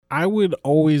I would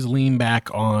always lean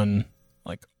back on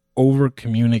like over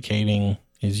communicating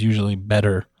is usually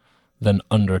better than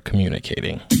under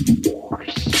communicating.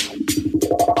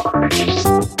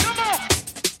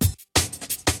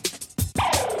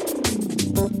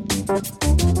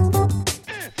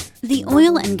 The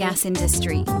oil and gas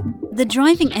industry, the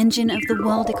driving engine of the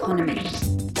world economy,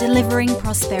 delivering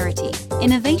prosperity,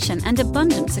 innovation, and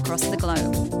abundance across the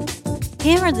globe.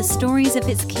 Here are the stories of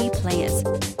its key players,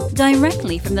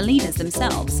 directly from the leaders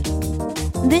themselves.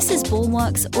 This is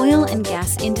Bulwark's Oil and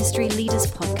Gas Industry Leaders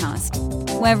Podcast,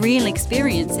 where real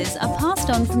experiences are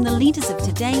passed on from the leaders of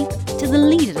today to the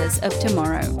leaders of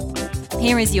tomorrow.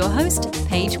 Here is your host,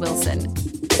 Paige Wilson.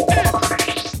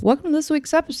 Welcome to this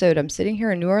week's episode. I'm sitting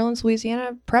here in New Orleans,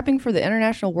 Louisiana, prepping for the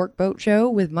International Workboat Show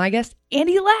with my guest,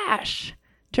 Andy Lash,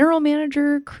 General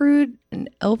Manager, Crude and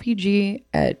LPG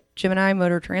at Gemini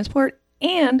Motor Transport,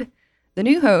 and the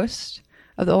new host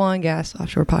of the Oil and Gas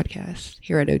Offshore Podcast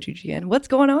here at OGIL083. What's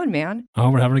going on, man? Oh,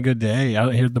 we're having a good day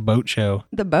out here at the boat show.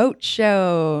 The boat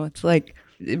show. It's like,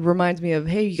 it reminds me of,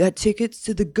 hey, you got tickets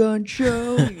to the gun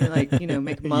show? You like,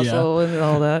 make muscle and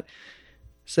all that.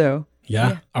 So...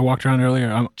 Yeah, I walked around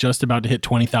earlier. I'm just about to hit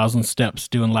 20,000 steps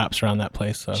doing laps around that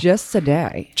place. So. Just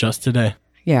today. Just today.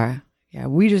 Yeah.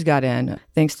 We just got in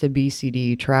thanks to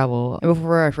BCD Travel. And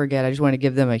before I forget, I just want to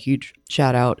give them a huge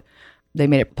shout out. They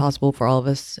made it possible for all of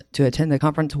us to attend the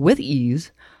conference with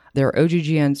ease. They're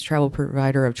OGGN's travel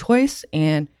provider of choice.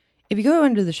 And if you go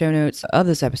into the show notes of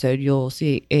this episode, you'll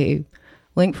see a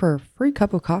link for a free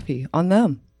cup of coffee on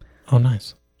them. Oh,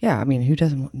 nice. Yeah, I mean,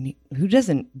 who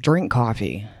doesn't drink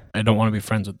coffee? I don't want to be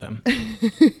friends with them.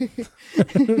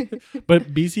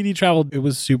 But BCD Travel, it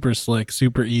was super slick,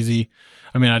 super easy.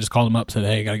 I mean, I just called them up, said,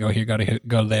 hey, got to go here, got to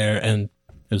go there, and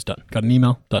it was done. Got an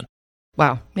email, done.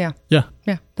 Wow. Yeah. Yeah.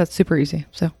 Yeah, that's super easy.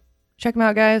 So check them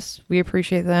out, guys. We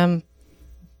appreciate them.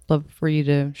 Love for you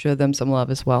to show them some love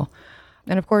as well.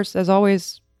 And of course, as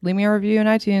always, leave me a review in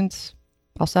iTunes.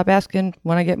 I'll stop asking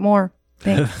when I get more.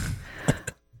 Thanks.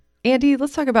 Andy,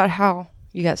 let's talk about how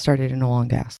you got started in oil and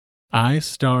gas.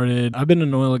 I've been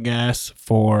in oil and gas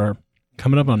for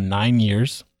coming up on 9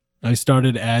 years. I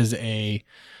started as a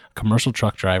commercial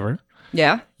truck driver.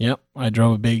 Yeah? Yep. I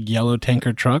drove a big yellow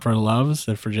tanker truck for Love's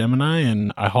and for Gemini,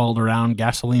 and I hauled around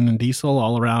gasoline and diesel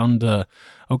all around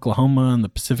Oklahoma and the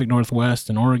Pacific Northwest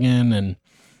and Oregon, and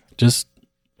just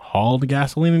hauled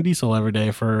gasoline and diesel every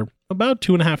day for about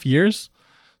 2.5 years.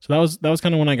 So that was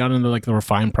kind of when I got into like the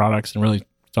refined products and really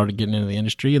started getting into the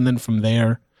industry. And then from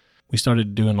there, we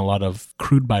started doing a lot of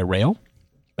crude by rail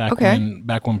back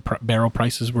when barrel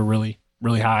prices were really,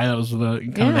 really high. That was the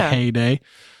kind of the heyday.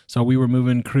 So we were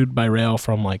moving crude by rail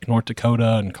from like North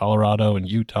Dakota and Colorado and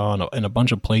Utah and a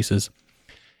bunch of places.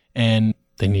 And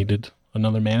they needed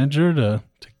another manager to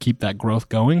keep that growth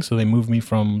going. So they moved me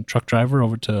from truck driver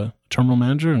over to terminal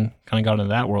manager and kind of got into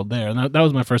that world there. And that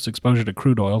was my first exposure to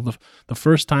crude oil. The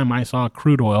first time I saw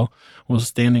crude oil was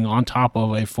standing on top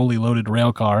of a fully loaded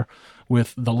rail car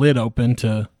with the lid open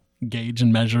to gauge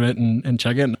and measure it and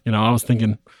check it. And, I was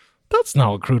thinking, that's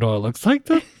not what crude oil looks like.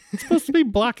 It's supposed to be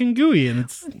black and gooey. And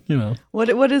it's,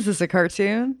 What is this, a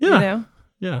cartoon? Yeah.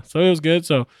 Yeah. So it was good.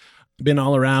 So been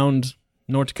all around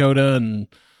North Dakota and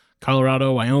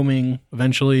Colorado, Wyoming,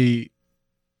 eventually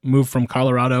moved from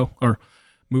Oregon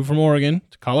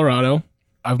to Colorado.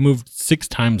 I've moved 6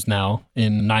 times now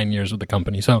in 9 years with the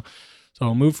company. So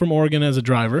I moved from Oregon as a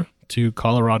driver to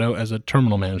Colorado as a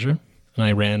terminal manager. And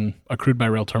I ran a crude by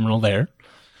rail terminal there,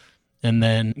 and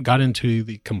then got into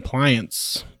the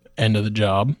compliance end of the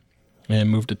job and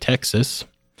moved to Texas,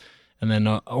 and then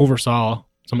oversaw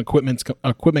some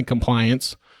equipment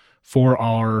compliance for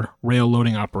our rail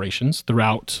loading operations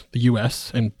throughout the U.S.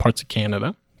 and parts of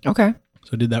Canada. Okay.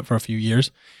 So I did that for a few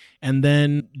years. And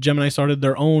then Gemini started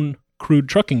their own crude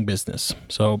trucking business.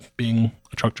 So being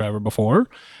a truck driver before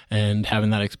and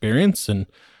having that experience and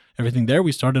everything there,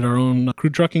 we started our own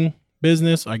crude trucking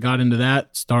business. I got into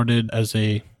that, started as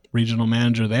a regional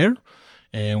manager there,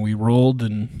 and we rolled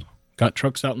and got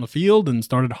trucks out in the field and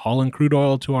started hauling crude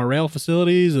oil to our rail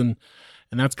facilities. And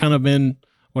that's kind of been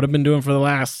what I've been doing for the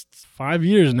last 5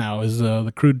 years now is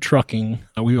the crude trucking.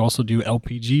 We also do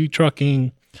LPG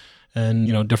trucking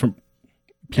and, different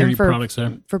carry products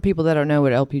there. For people that don't know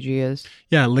what LPG is.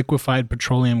 Yeah, liquefied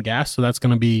petroleum gas. So that's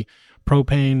going to be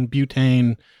propane,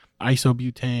 butane,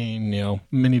 isobutane,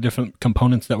 many different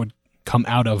components that would come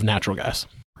out of natural gas.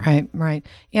 Right.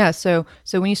 Yeah, so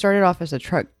when you started off as a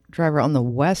truck driver on the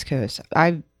West Coast,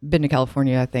 I've been to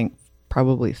California, I think,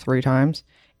 probably 3 times,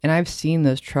 and I've seen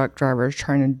those truck drivers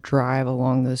trying to drive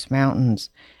along those mountains,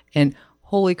 and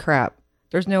holy crap,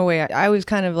 There's no way. I was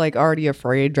kind of like already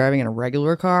afraid driving in a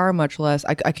regular car, much less.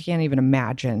 I can't even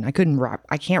imagine. I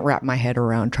can't wrap my head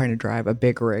around trying to drive a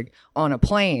big rig on a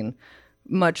plane,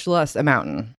 much less a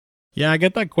mountain. Yeah, I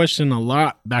get that question a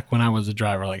lot back when I was a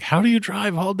driver. Like, how do you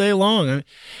drive all day long?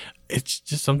 It's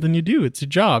just something you do. It's a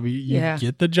job. You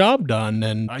get the job done.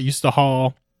 And I used to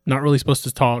haul, not really supposed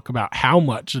to talk about how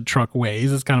much a truck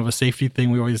weighs. It's kind of a safety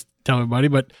thing we always tell everybody,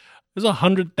 but there's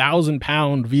 100,000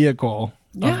 pound vehicle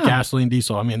of gasoline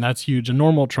diesel. I mean, that's huge. A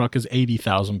normal truck is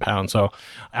 80,000 pounds. So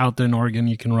out there in Oregon,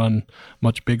 you can run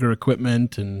much bigger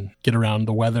equipment and get around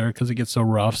the weather because it gets so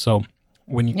rough. So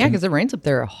when you because it rains up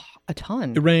there a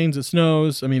ton. It rains, it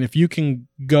snows. I mean, if you can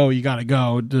go, you got to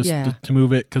go just to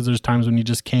move it, because there's times when you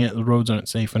just can't. The roads aren't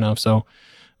safe enough. So,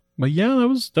 but yeah,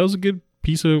 that was a good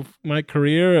piece of my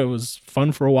career. It was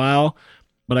fun for a while,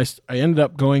 but I ended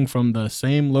up going from the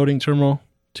same loading terminal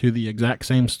to the exact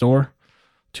same store.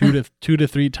 two to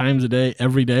three times a day,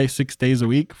 every day, 6 days a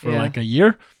week for like a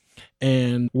year.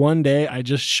 And one day I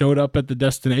just showed up at the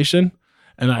destination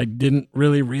and I didn't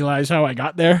really realize how I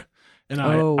got there. And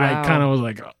I kind of was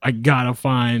like, I gotta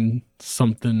find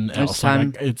something else.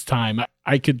 It's time.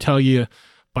 I could tell you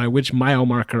by which mile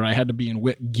marker I had to be in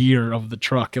what gear of the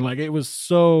truck. And like, it was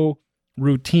so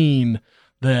routine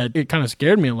that it kind of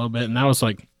scared me a little bit. And I was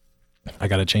like, I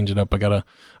got to change it up. I got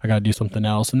to do something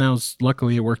else. And that was,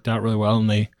 luckily it worked out really well. And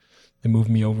they moved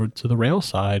me over to the rail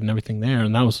side and everything there.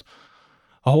 And that was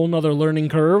a whole nother learning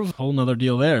curve, whole nother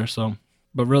deal there. So,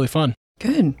 but really fun.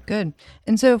 Good.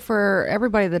 And so for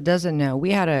everybody that doesn't know,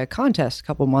 we had a contest a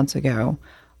couple months ago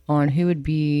on who would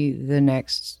be the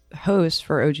next host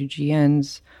for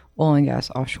OGGN's Oil and Gas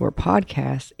Offshore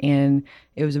podcast. And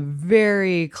it was a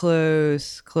very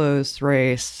close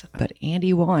race, but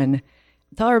Andy won.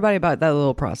 Tell everybody about that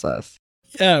little process.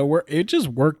 Yeah, it just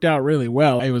worked out really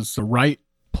well. It was the right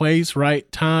place,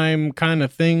 right time kind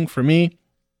of thing for me.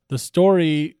 The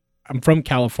story, I'm from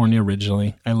California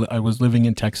originally. I was living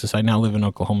in Texas. I now live in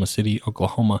Oklahoma City,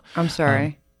 Oklahoma. I'm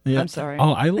sorry. I'm sorry.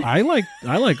 Oh, I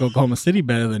like Oklahoma City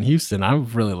better than Houston.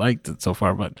 I've really liked it so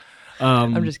far, but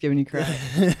I'm just giving you credit.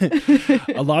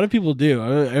 A lot of people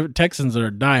do. Texans are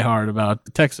diehard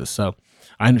about Texas, so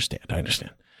I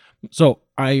understand. So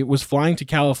I was flying to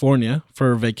California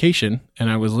for vacation,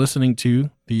 and I was listening to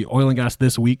the Oil and Gas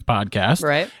This Week podcast.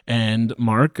 Right. And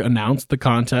Mark announced the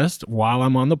contest while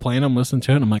I'm on the plane. I'm listening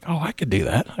to it, and I'm like, oh, I could do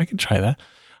that. I could try that.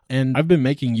 And I've been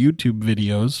making YouTube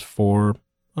videos for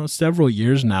several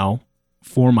years now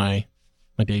for my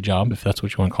day job, if that's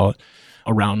what you want to call it,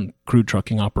 around crude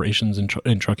trucking operations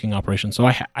and trucking operations. So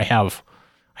I have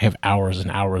hours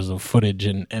and hours of footage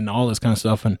and all this kind of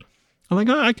stuff. And I'm like,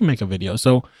 I can make a video.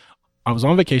 So I was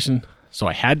on vacation, so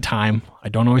I had time. I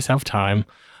don't always have time.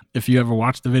 If you ever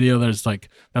watch the video, there's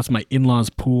that's my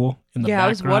in-laws pool in the background. I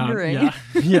was wondering.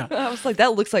 Yeah. I was like,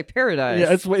 that looks like paradise.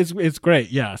 Yeah, it's great.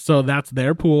 Yeah. So that's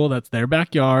their pool. That's their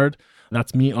backyard.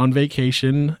 That's me on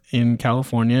vacation in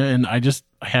California. And I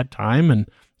had time. And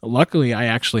luckily, I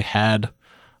actually had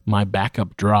my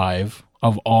backup drive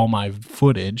of all my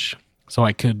footage, so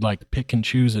I could pick and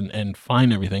choose and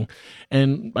find everything.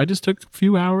 And I just took a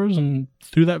few hours and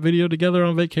threw that video together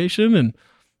on vacation and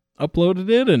uploaded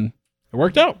it, and it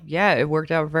worked out. Yeah, it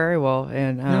worked out very well.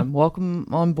 And welcome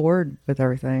on board with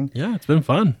everything. Yeah, it's been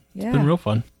fun. Yeah. It's been real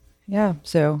fun. Yeah,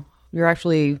 so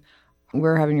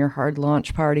we're having your hard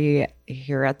launch party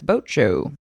here at the boat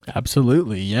show.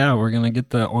 Absolutely. Yeah, we're going to get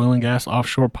the Oil and Gas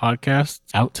Offshore podcast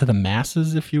out to the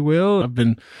masses, if you will. I've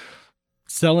been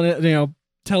selling it,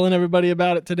 telling everybody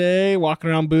about it today, walking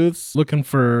around booths, looking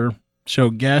for show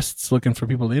guests, looking for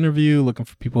people to interview, looking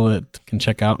for people that can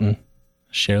check out and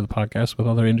share the podcast with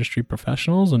other industry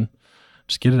professionals and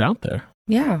just get it out there.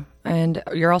 Yeah. And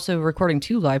you're also recording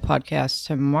 2 live podcasts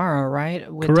tomorrow,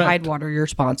 right? With Correct. Tidewater, your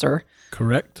sponsor.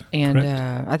 Correct. And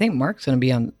I think Mark's going to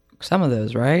be on some of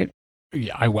those, right?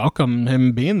 Yeah, I welcome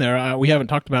him being there. We haven't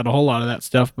talked about a whole lot of that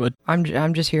stuff, but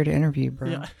I'm just here to interview,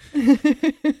 bro.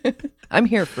 Yeah. I'm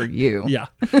here for you. Yeah.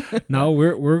 No,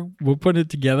 we'll put it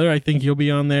together. I think you'll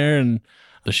be on there, and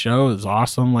the show is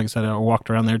awesome. Like I said, I walked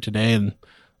around there today, and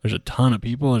there's a ton of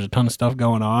people. There's a ton of stuff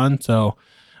going on, so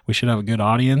we should have a good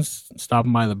audience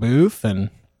stopping by the booth, and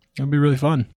it'll be really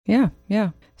fun. Yeah.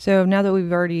 So now that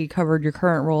we've already covered your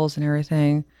current roles and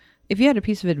everything, if you had a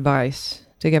piece of advice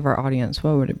to give our audience,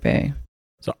 what would it be?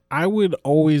 So I would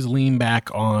always lean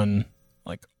back on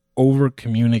over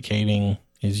communicating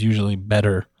is usually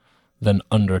better than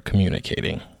under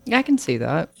communicating. Yeah, I can see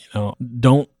that.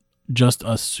 Don't just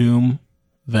assume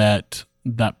that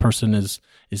person is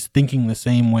thinking the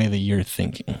same way that you're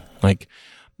thinking.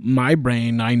 My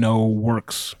brain, I know,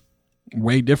 works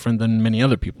way different than many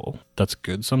other people. That's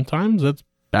good sometimes, that's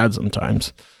bad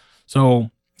sometimes.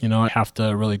 So, I have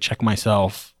to really check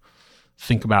myself,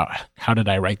 think about how did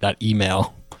I write that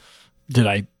email? Did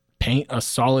I paint a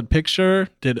solid picture?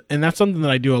 And that's something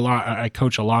that I do a lot. I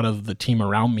coach a lot of the team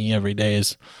around me every day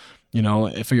is,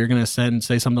 if you're going to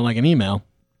say something like an email,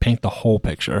 paint the whole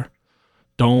picture.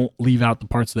 Don't leave out the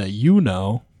parts that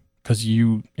because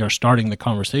you're starting the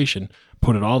conversation.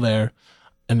 Put it all there,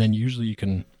 and then usually you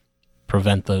can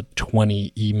prevent the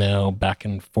 20 email back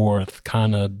and forth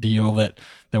kind of deal that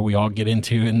we all get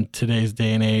into in today's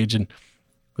day and age, and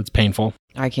it's painful.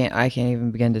 I can't even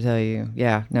begin to tell you.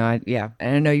 Yeah, no, and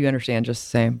I know you understand just the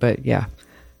same, but yeah,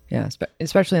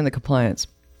 especially in the compliance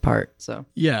part. So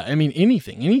yeah, I mean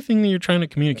anything that you're trying to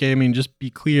communicate. I mean, just be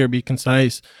clear, be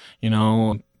concise.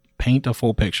 Paint a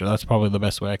full picture. That's probably the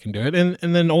best way I can do it.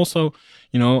 And then also,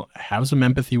 have some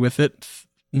empathy with it.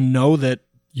 Know that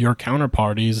your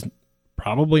counterparty's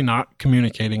probably not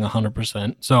communicating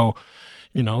 100%. So,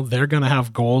 they're going to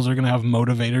have goals. They're going to have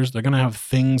motivators. They're going to have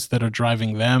things that are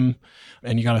driving them.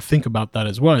 And you got to think about that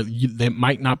as well. They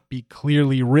might not be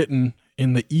clearly written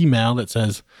in the email that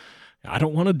says, I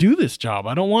don't want to do this job.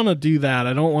 I don't want to do that.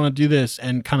 I don't want to do this.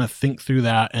 And kind of think through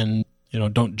that and,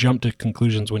 don't jump to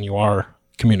conclusions when you are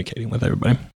communicating with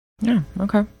everybody. Yeah.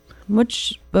 Okay.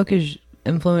 Which book has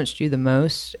influenced you the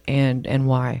most and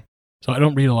why? So I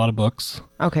don't read a lot of books.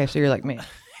 Okay. So you're like me.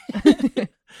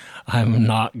 I'm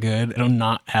not good. I do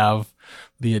not have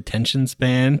the attention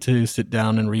span to sit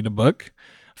down and read a book.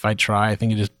 If I try, I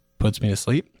think it just puts me to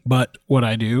sleep. But what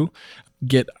I do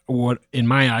get, what in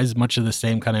my eyes, much of the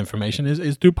same kind of information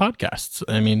is through podcasts.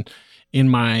 I mean, in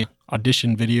my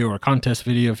audition video or contest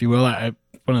video, if you will,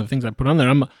 one of the things I put on there,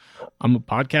 I'm a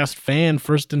podcast fan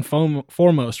first and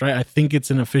foremost, right? I think it's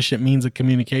an efficient means of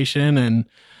communication, and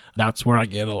that's where I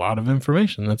get a lot of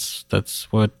information. That's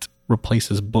what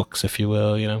replaces books, if you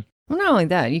will, Well, not only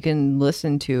that, you can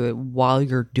listen to it while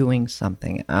you're doing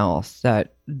something else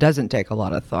that doesn't take a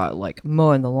lot of thought, like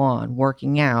mowing the lawn,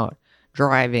 working out,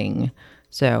 driving.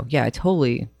 So yeah, I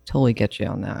totally get you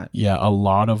on that. Yeah, a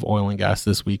lot of oil and gas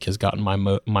this week has gotten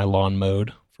my lawn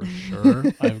mowed. For sure.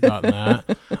 I've gotten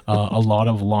that. A lot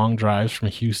of long drives from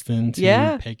Houston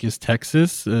to Pecos,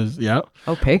 Texas. Yeah.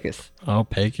 Oh, Pecos.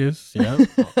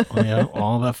 Yeah.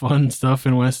 All that fun stuff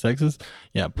in West Texas.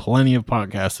 Yeah, plenty of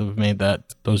podcasts have made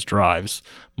those drives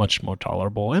much more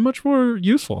tolerable and much more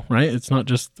useful, right? It's not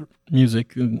just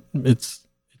music. It's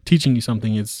teaching you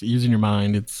something. It's using your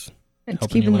mind. It's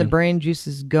keeping the brain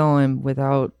juices going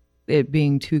without it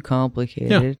being too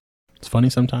complicated. Yeah. It's funny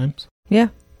sometimes. Yeah.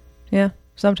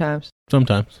 Sometimes.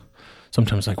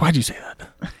 Like, why'd you say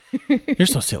that? You're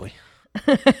so silly.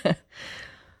 What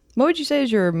would you say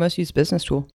is your most used business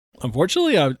tool?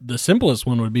 Unfortunately, the simplest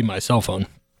one would be my cell phone.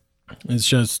 It's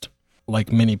just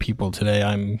like many people today,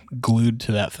 I'm glued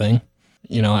to that thing.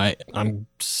 I'm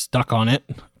stuck on it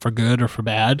for good or for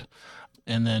bad.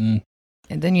 And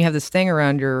then you have this thing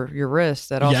around your wrist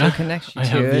that also connects you to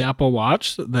it. I have the Apple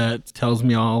Watch that tells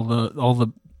me all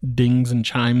the dings and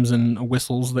chimes and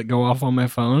whistles that go off on my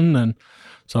phone. And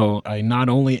so I not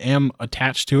only am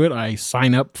attached to it, I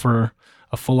sign up for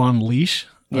a full-on leash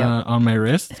on my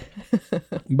wrist.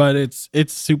 But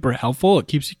it's super helpful. It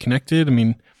keeps you connected. I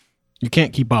mean, you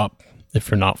can't keep up if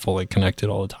you're not fully connected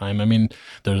all the time. I mean,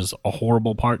 there's a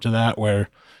horrible part to that where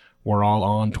we're all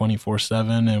on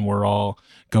 24/7 and we're all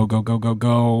go,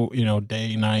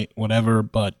 day, night, whatever.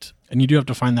 And you do have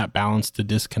to find that balance to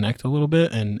disconnect a little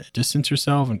bit and distance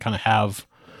yourself and kind of have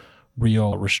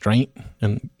real restraint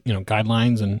and,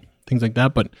 guidelines and things like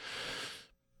that. But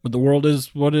the world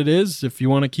is what it is. If you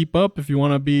want to keep up, if you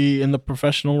want to be in the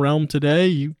professional realm today,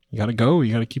 you got to go.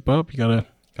 You got to keep up. You got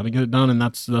to get it done. And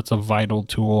that's a vital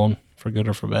tool for good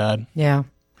or for bad. Yeah,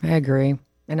 I agree.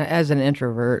 And as an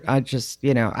introvert, I just,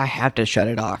 I have to shut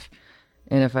it off.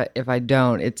 And if I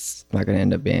don't, it's not going to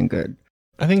end up being good.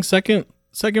 I think second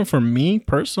for me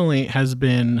personally has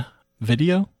been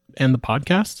video and the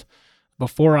podcast.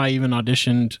 Before I even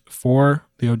auditioned for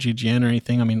the OGGN or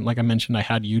anything, I mean, like I mentioned, I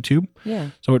had YouTube.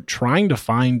 Yeah. So trying to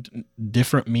find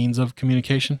different means of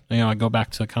communication. I go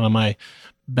back to kind of my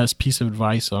best piece of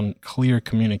advice on clear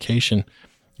communication.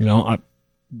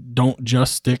 Don't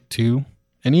just stick to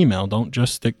an email. Don't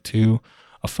just stick to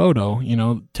a photo.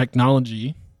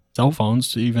 Technology, cell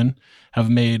phones even have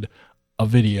made a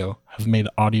video, have made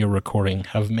audio recording,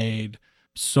 have made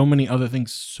so many other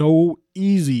things so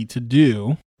easy to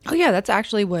do. Oh yeah, that's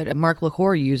actually what Mark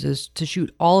LaCour uses to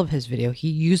shoot all of his video. He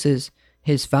uses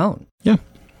his phone. Yeah.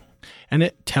 And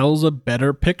it tells a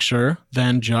better picture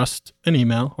than just an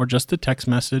email or just a text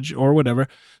message or whatever.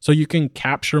 So you can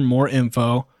capture more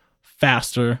info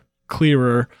faster,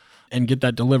 clearer and get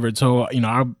that delivered. So,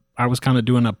 I was kind of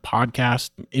doing a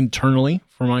podcast internally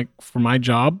for my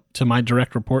job to my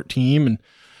direct report team, and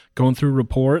going through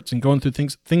reports and going through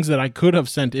things that I could have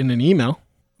sent in an email,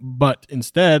 but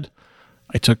instead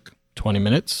I took 20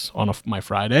 minutes on my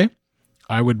Friday.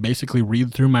 I would basically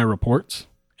read through my reports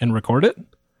and record it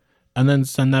and then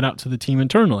send that out to the team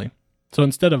internally. So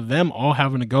instead of them all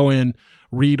having to go in,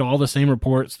 read all the same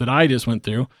reports that I just went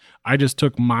through, I just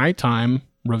took my time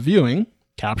reviewing,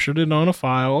 captured it on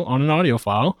an audio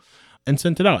file, and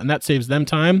sent it out. And that saves them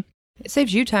time. It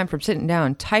saves you time from sitting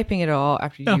down, typing it all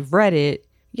after you've read it.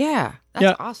 Yeah,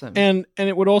 that's awesome. And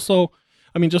it would also,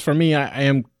 just for me, I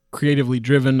am creatively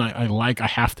driven. I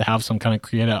have to have some kind of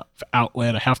creative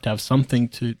outlet. I have to have something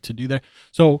to do there.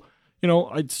 So,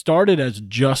 it started as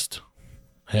just,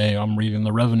 hey, I'm reading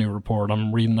the revenue report.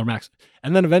 I'm reading the max.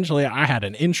 And then eventually I had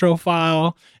an intro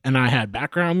file and I had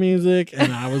background music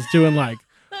and I was doing like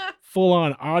full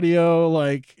on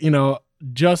audio,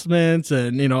 adjustments,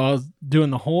 and, I was doing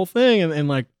the whole thing and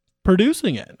like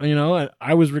producing it.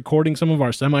 I was recording some of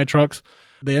our semi trucks.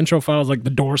 The intro files, like the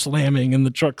door slamming and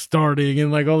the truck starting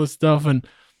and like all this stuff. And,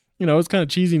 it's kind of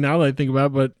cheesy now that I think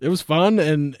about it, but it was fun.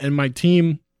 And my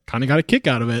team kind of got a kick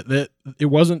out of it, that it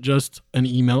wasn't just an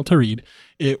email to read.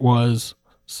 It was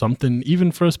something,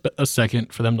 even for a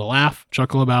second, for them to laugh,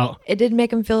 chuckle about. It did make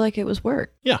them feel like it was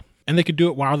work. Yeah. And they could do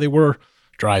it while they were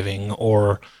driving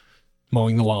or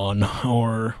mowing the lawn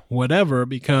or whatever,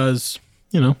 because,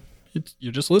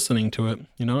 you're just listening to it,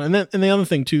 and the other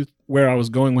thing too, where I was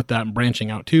going with that and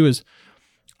branching out too, is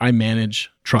I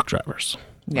manage truck drivers.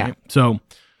 Yeah. Right? So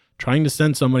trying to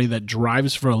send somebody that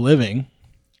drives for a living,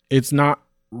 it's not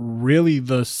really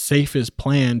the safest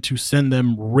plan to send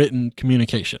them written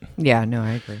communication. Yeah, no,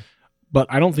 I agree. But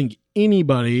I don't think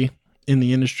anybody in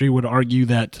the industry would argue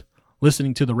that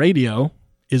listening to the radio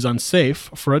is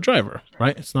unsafe for a driver,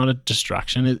 right? It's not a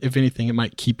distraction. If anything, it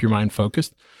might keep your mind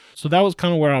focused. So that was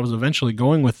kind of where I was eventually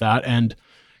going with that, and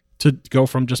to go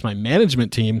from just my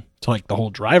management team to like the whole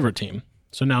driver team.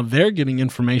 So now they're getting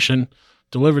information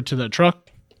delivered to their truck,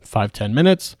 5-10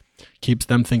 minutes, keeps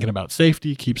them thinking about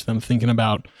safety, keeps them thinking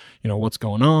about, what's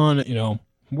going on,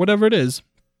 whatever it is.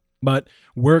 But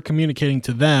we're communicating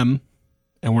to them,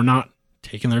 and we're not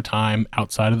taking their time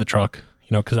outside of the truck,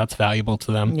 because that's valuable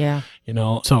to them. Yeah.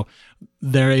 So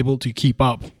they're able to keep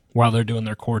up while they're doing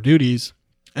their core duties.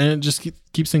 And it just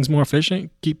keeps things more efficient,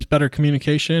 keeps better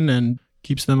communication, and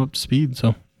keeps them up to speed.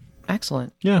 So,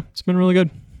 excellent. Yeah, it's been really good.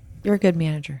 You're a good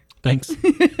manager. Thanks.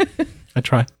 I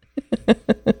try.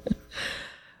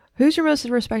 Who's your most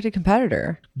respected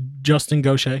competitor? Justin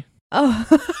Gaucher. Oh.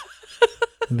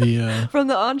 From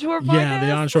the Onshore podcast? Yeah,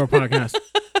 the Onshore podcast.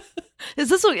 Is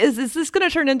this going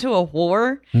to turn into a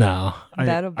war? No.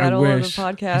 Battle of the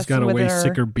podcast. He's got a way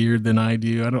sicker beard than I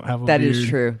do. I don't have a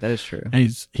beard. That is true.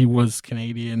 And he was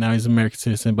Canadian. Now he's an American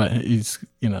citizen, but he's,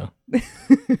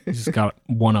 he's got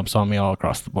one-ups on me all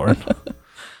across the board.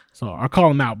 So I'll call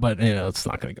him out, but, it's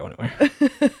not going to go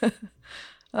anywhere.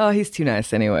 Oh, he's too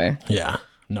nice anyway. Yeah.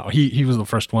 No, he was the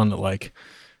first one that,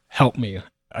 helped me.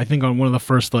 I think on one of the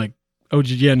first,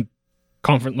 OGGN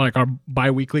conference, our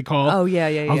bi-weekly call. Oh, yeah.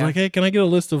 I was like, hey, can I get a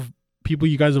list of people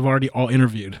you guys have already all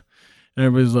interviewed? And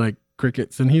everybody's like,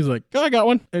 crickets. And he's like, oh, I got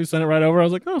one. And he sent it right over. I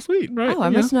was like, oh, sweet. Right. Oh, I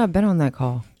must not have been on that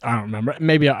call. I don't remember.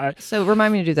 Maybe So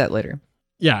remind me to do that later.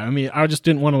 Yeah. I just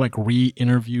didn't want to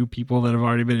re-interview people that have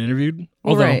already been interviewed.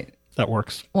 Although that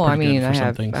works. Well, I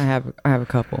have a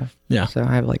couple. Yeah. So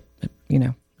I have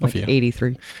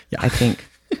 83. Yeah. I think.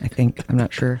 I'm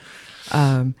not sure.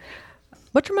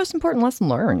 What's your most important lesson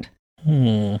learned?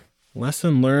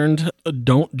 Lesson learned,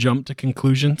 don't jump to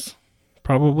conclusions,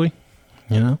 probably,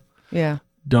 Yeah.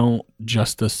 Don't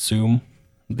just assume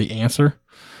the answer.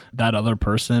 That other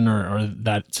person or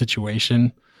that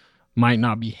situation might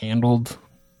not be handled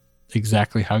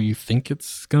exactly how you think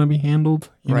it's going to be handled.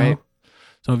 You right. know?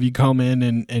 So if you come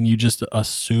in and you just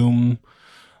assume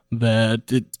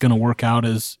that it's going to work out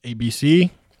as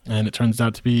ABC and it turns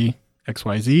out to be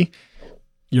XYZ,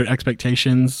 your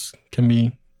expectations can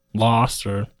be lost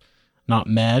or not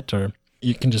met, or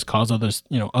you can just cause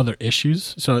other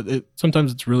issues. So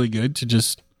sometimes it's really good to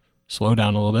just slow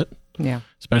down a little bit. Yeah.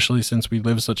 Especially since we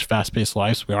live such fast-paced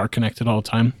lives, we are connected all the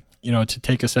time. To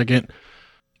take a second,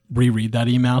 reread that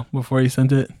email before you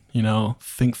send it,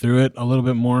 think through it a little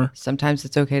bit more. Sometimes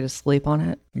it's okay to sleep on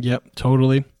it. Yep,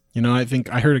 totally. I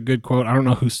think I heard a good quote. I don't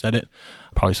know who said it,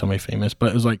 probably somebody famous,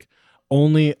 but it was like,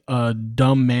 only a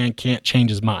dumb man can't change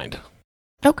his mind.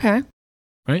 Okay.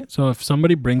 Right? So if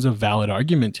somebody brings a valid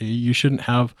argument to you, you shouldn't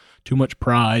have too much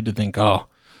pride to think, oh,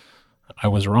 I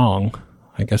was wrong.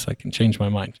 I guess I can change my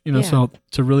mind. So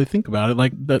to really think about it,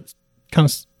 kind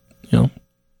of,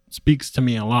 speaks to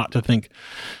me a lot to think,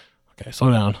 okay,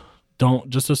 slow down. Don't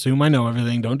just assume I know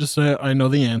everything. Don't just say I know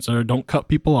the answer. Don't cut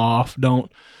people off.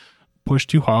 Don't push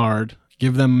too hard.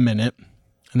 Give them a minute.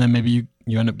 And then maybe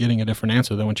you end up getting a different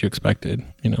answer than what you expected,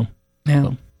 Yeah.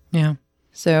 So. Yeah.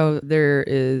 So there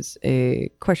is a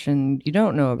question you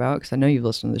don't know about, because I know you've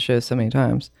listened to the show so many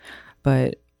times,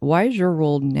 but why is your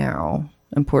role now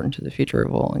important to the future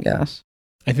of oil and gas?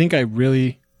 I think I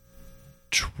really,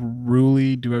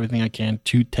 truly do everything I can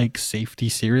to take safety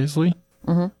seriously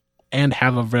and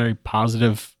have a very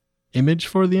positive image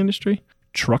for the industry.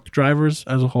 Truck drivers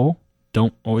as a whole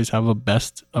don't always have a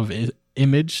best of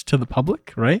image to the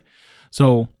public, right?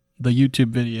 So the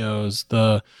YouTube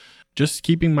videos, just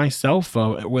keeping myself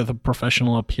with a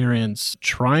professional appearance,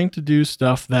 trying to do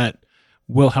stuff that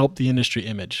will help the industry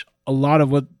image. A lot of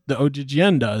what the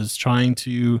OGGN does, trying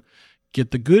to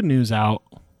get the good news out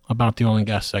about the oil and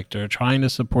gas sector, trying to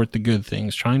support the good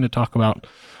things, trying to talk about,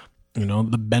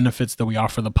 the benefits that we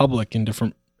offer the public in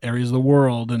different areas of the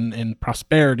world and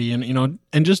prosperity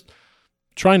and just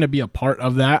trying to be a part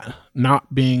of that,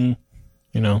 not being,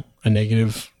 a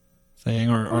negative thing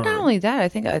or not only that, I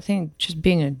think just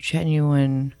being a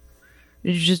genuine,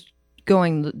 just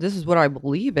going, this is what I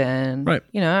believe in. Right.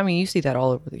 You see that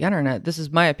all over the internet. This is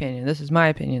my opinion. This is my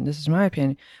opinion. This is my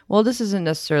opinion. Well, this isn't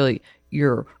necessarily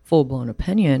your full-blown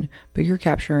opinion, but you're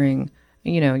capturing,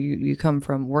 you come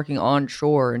from working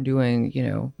onshore and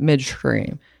doing,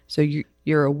 midstream. So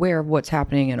you're aware of what's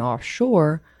happening in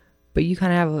offshore, but you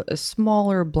kind of have a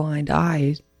smaller blind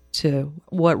eye to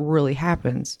what really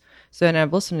happens. So, and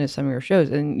I've listened to some of your shows,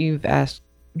 and you've asked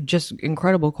just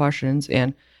incredible questions,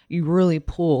 and you really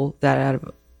pull that out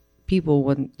of people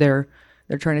when they're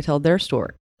trying to tell their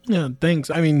story. Yeah, thanks.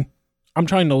 I'm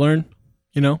trying to learn.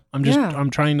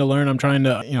 I'm trying to learn. I'm trying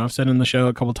to, I've said in the show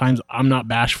a couple of times, I'm not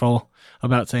bashful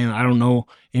about saying I don't know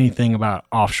anything about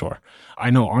offshore. I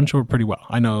know onshore pretty well.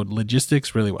 I know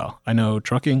logistics really well. I know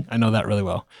trucking. I know that really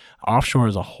well. Offshore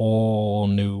is a whole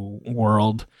new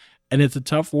world, and it's a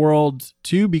tough world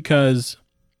too because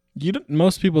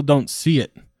most people don't see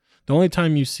it. The only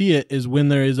time you see it is when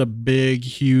there is a big,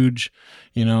 huge,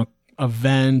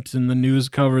 event and the news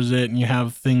covers it, and you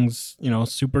have things,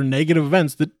 super negative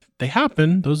events that they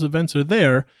happen. Those events are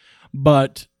there,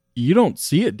 but you don't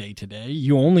see it day to day.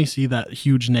 You only see that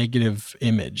huge negative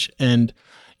image. And,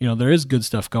 there is good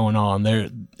stuff going on there.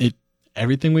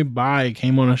 Everything we buy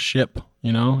came on a ship,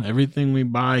 everything we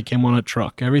buy came on a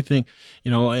truck, everything,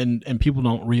 and people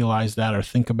don't realize that or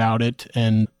think about it,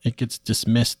 and it gets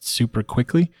dismissed super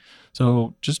quickly.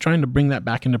 So just trying to bring that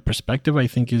back into perspective, I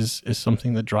think is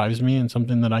something that drives me and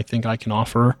something that I think I can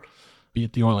offer, be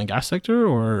it the oil and gas sector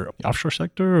or the offshore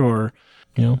sector or,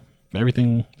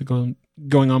 everything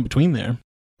going on between there.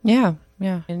 Yeah.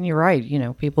 Yeah. And you're right.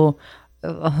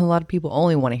 A lot of people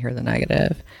only want to hear the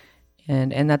negative.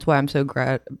 And that's why I'm so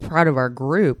proud of our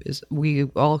group is we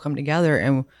all come together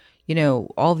and,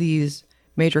 all these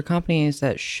major companies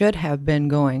that should have been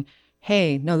going,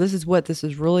 hey, no, this is what this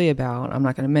is really about. I'm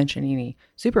not going to mention any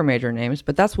super major names,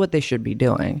 but that's what they should be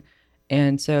doing.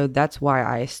 And so that's why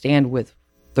I stand with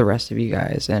the rest of you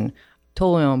guys and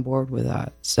totally on board with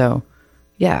that. So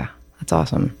yeah, that's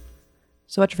awesome.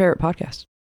 So what's your favorite podcast?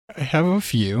 I have a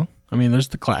few. There's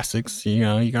the classics,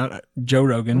 you got Joe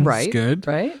Rogan. Right. It's good.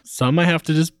 Right. Some I have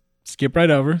to just skip right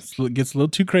over. It gets a little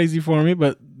too crazy for me,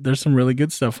 but there's some really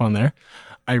good stuff on there.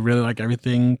 I really like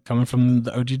everything coming from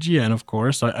the OGGN, of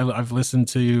course. I've listened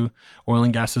to Oil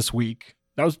and Gas This Week.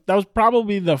 That was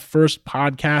probably the first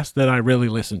podcast that I really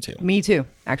listened to. Me too,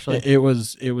 actually. It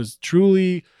was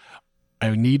truly, I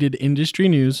needed industry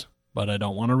news, but I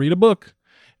don't want to read a book.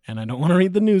 And I don't want to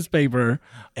read the newspaper.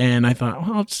 And I thought,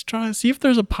 well, I'll just try to see if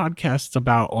there's a podcast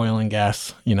about oil and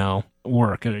gas,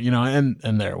 work,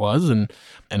 and there it was. And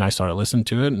I started listening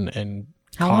to it and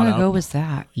how long ago was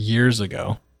that? Years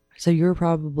ago. So you were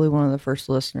probably one of the first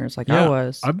listeners I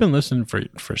was. I've been listening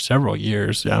for several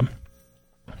years. Yeah.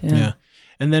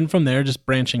 And then from there, just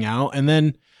branching out. And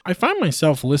then I find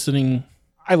myself listening.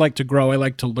 I like to grow. I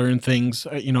like to learn things.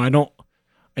 I don't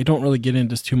really get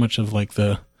into too much of like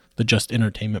the just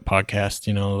entertainment podcast,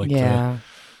 the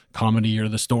comedy or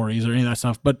the stories or any of that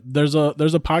stuff. But there's a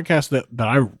podcast that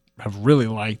I have really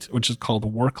liked, which is called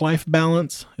Work-Life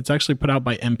Balance. It's actually put out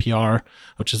by NPR,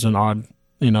 which is an odd,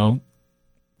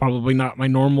 probably not my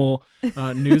normal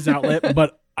news outlet,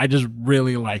 but I just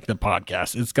really like the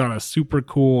podcast. It's got a super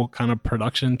cool kind of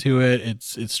production to it.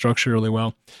 It's structured really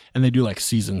well, and they do like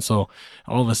seasons. So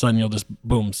all of a sudden you'll just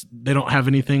boom. They don't have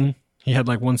anything. He had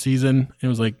like one season. It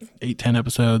was like 8-10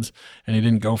 episodes, and he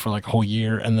didn't go for like a whole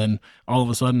year. And then all of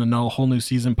a sudden, a whole new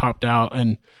season popped out,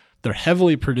 and They're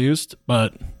heavily produced,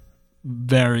 but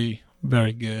very,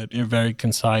 very good and very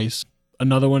concise.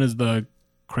 Another one is the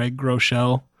Craig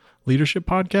Groeschel Leadership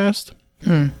Podcast.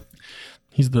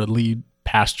 He's the lead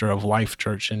pastor of Life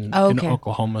Church in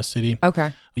Oklahoma City.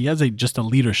 Okay. He has just a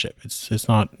leadership. It's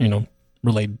not,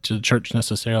 related to the church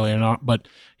necessarily or not, but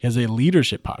he has a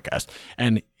leadership podcast.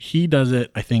 And he does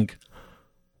it, I think,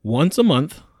 once a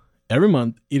month, every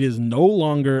month. It is no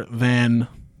longer than,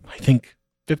 I think,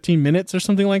 15 minutes or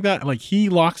something like that. Like, he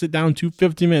locks it down to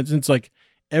 15 minutes. And it's like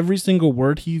every single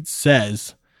word he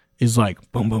says is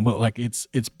like boom, boom, boom. Like it's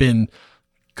been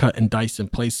cut and diced in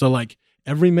place. So like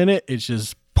every minute it's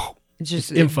just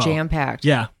info. Jam-packed.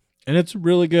 Yeah. And it's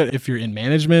really good if you're in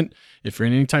management, if you're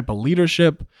in any type of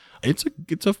leadership. It's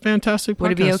a fantastic podcast.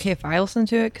 Would it be okay if I listen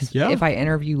to it? Because if I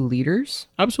interview leaders?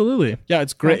 Absolutely. Yeah,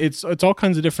 it's great. It's all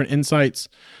kinds of different insights,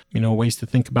 ways to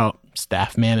think about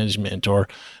staff management or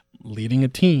leading a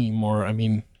team, or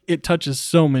it touches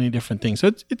so many different things.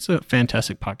 So it's a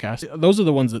fantastic podcast. Those are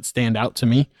the ones that stand out to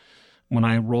me when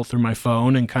I roll through my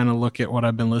phone and kind of look at what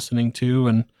I've been listening to,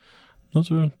 and those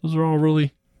are all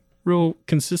really real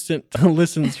consistent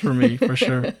listens for me, for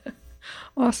sure.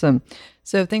 Awesome.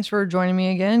 So thanks for joining me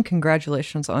again.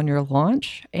 Congratulations on your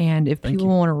launch. And if people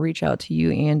want to reach out to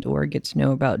you and or get to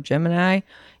know about Gemini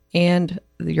and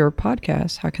your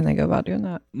podcast, how can they go about doing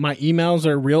that? My emails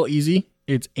are real easy.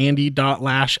 It's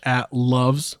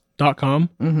andy.lash@loves.com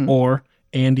or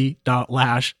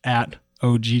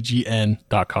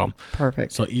andy.lash@oggn.com.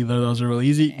 Perfect. So either of those are real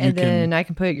easy. And then I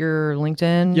can put your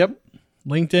LinkedIn. Yep.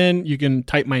 LinkedIn. You can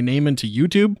type my name into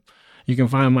YouTube. You can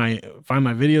find my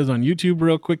videos on YouTube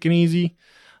real quick and easy.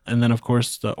 And then, of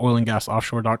course, the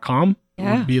oilandgasoffshore.com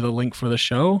would be the link for the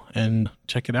show. And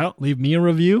check it out. Leave me a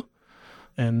review,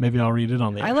 and maybe I'll read it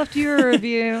on the air. I left you a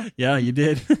review. Yeah, you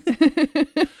did. I'm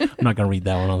not going to read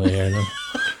that one on the air. No.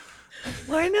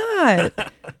 Why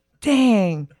not?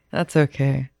 Dang. That's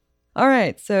okay. All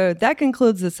right. So that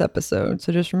concludes this episode.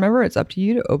 So just remember, it's up to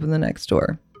you to open the next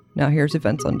door. Now here's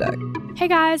Events on Deck. Hey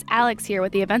guys, Alex here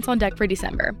with the Events on Deck for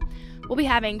December. We'll be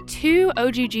having 2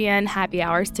 OGGN happy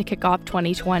hours to kick off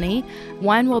 2020.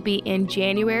 One will be in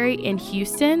January in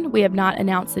Houston. We have not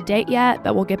announced the date yet,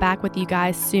 but we'll get back with you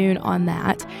guys soon on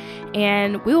that.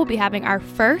 And we will be having our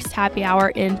first happy hour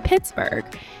in Pittsburgh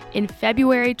in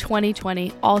February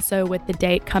 2020, also with the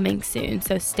date coming soon.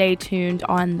 So stay tuned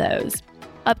on those.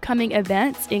 Upcoming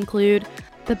events include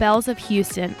The Bells of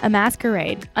Houston, a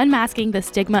masquerade, unmasking the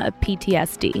stigma of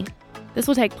PTSD. This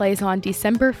will take place on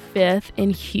December 5th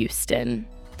in Houston.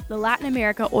 The Latin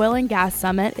America Oil and Gas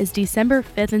Summit is December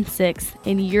 5th and 6th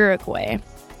in Uruguay.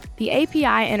 The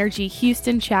API Energy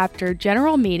Houston Chapter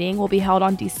General Meeting will be held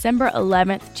on December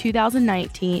 11th,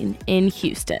 2019 in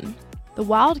Houston. The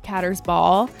Wildcatters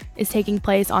Ball is taking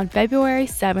place on February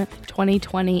 7th,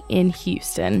 2020 in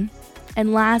Houston.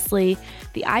 And lastly,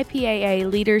 the IPAA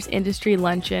Leaders Industry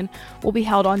Luncheon will be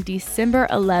held on December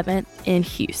 11th in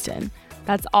Houston.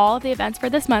 That's all of the events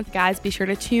for this month, guys. Be sure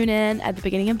to tune in at the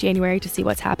beginning of January to see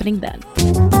what's happening then.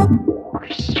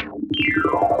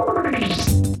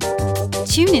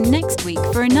 Tune in next week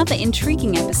for another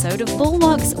intriguing episode of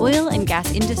Bulwark's Oil and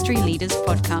Gas Industry Leaders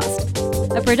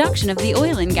Podcast, a production of the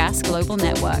Oil and Gas Global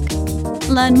Network.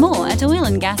 Learn more at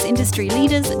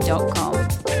oilandgasindustryleaders.com.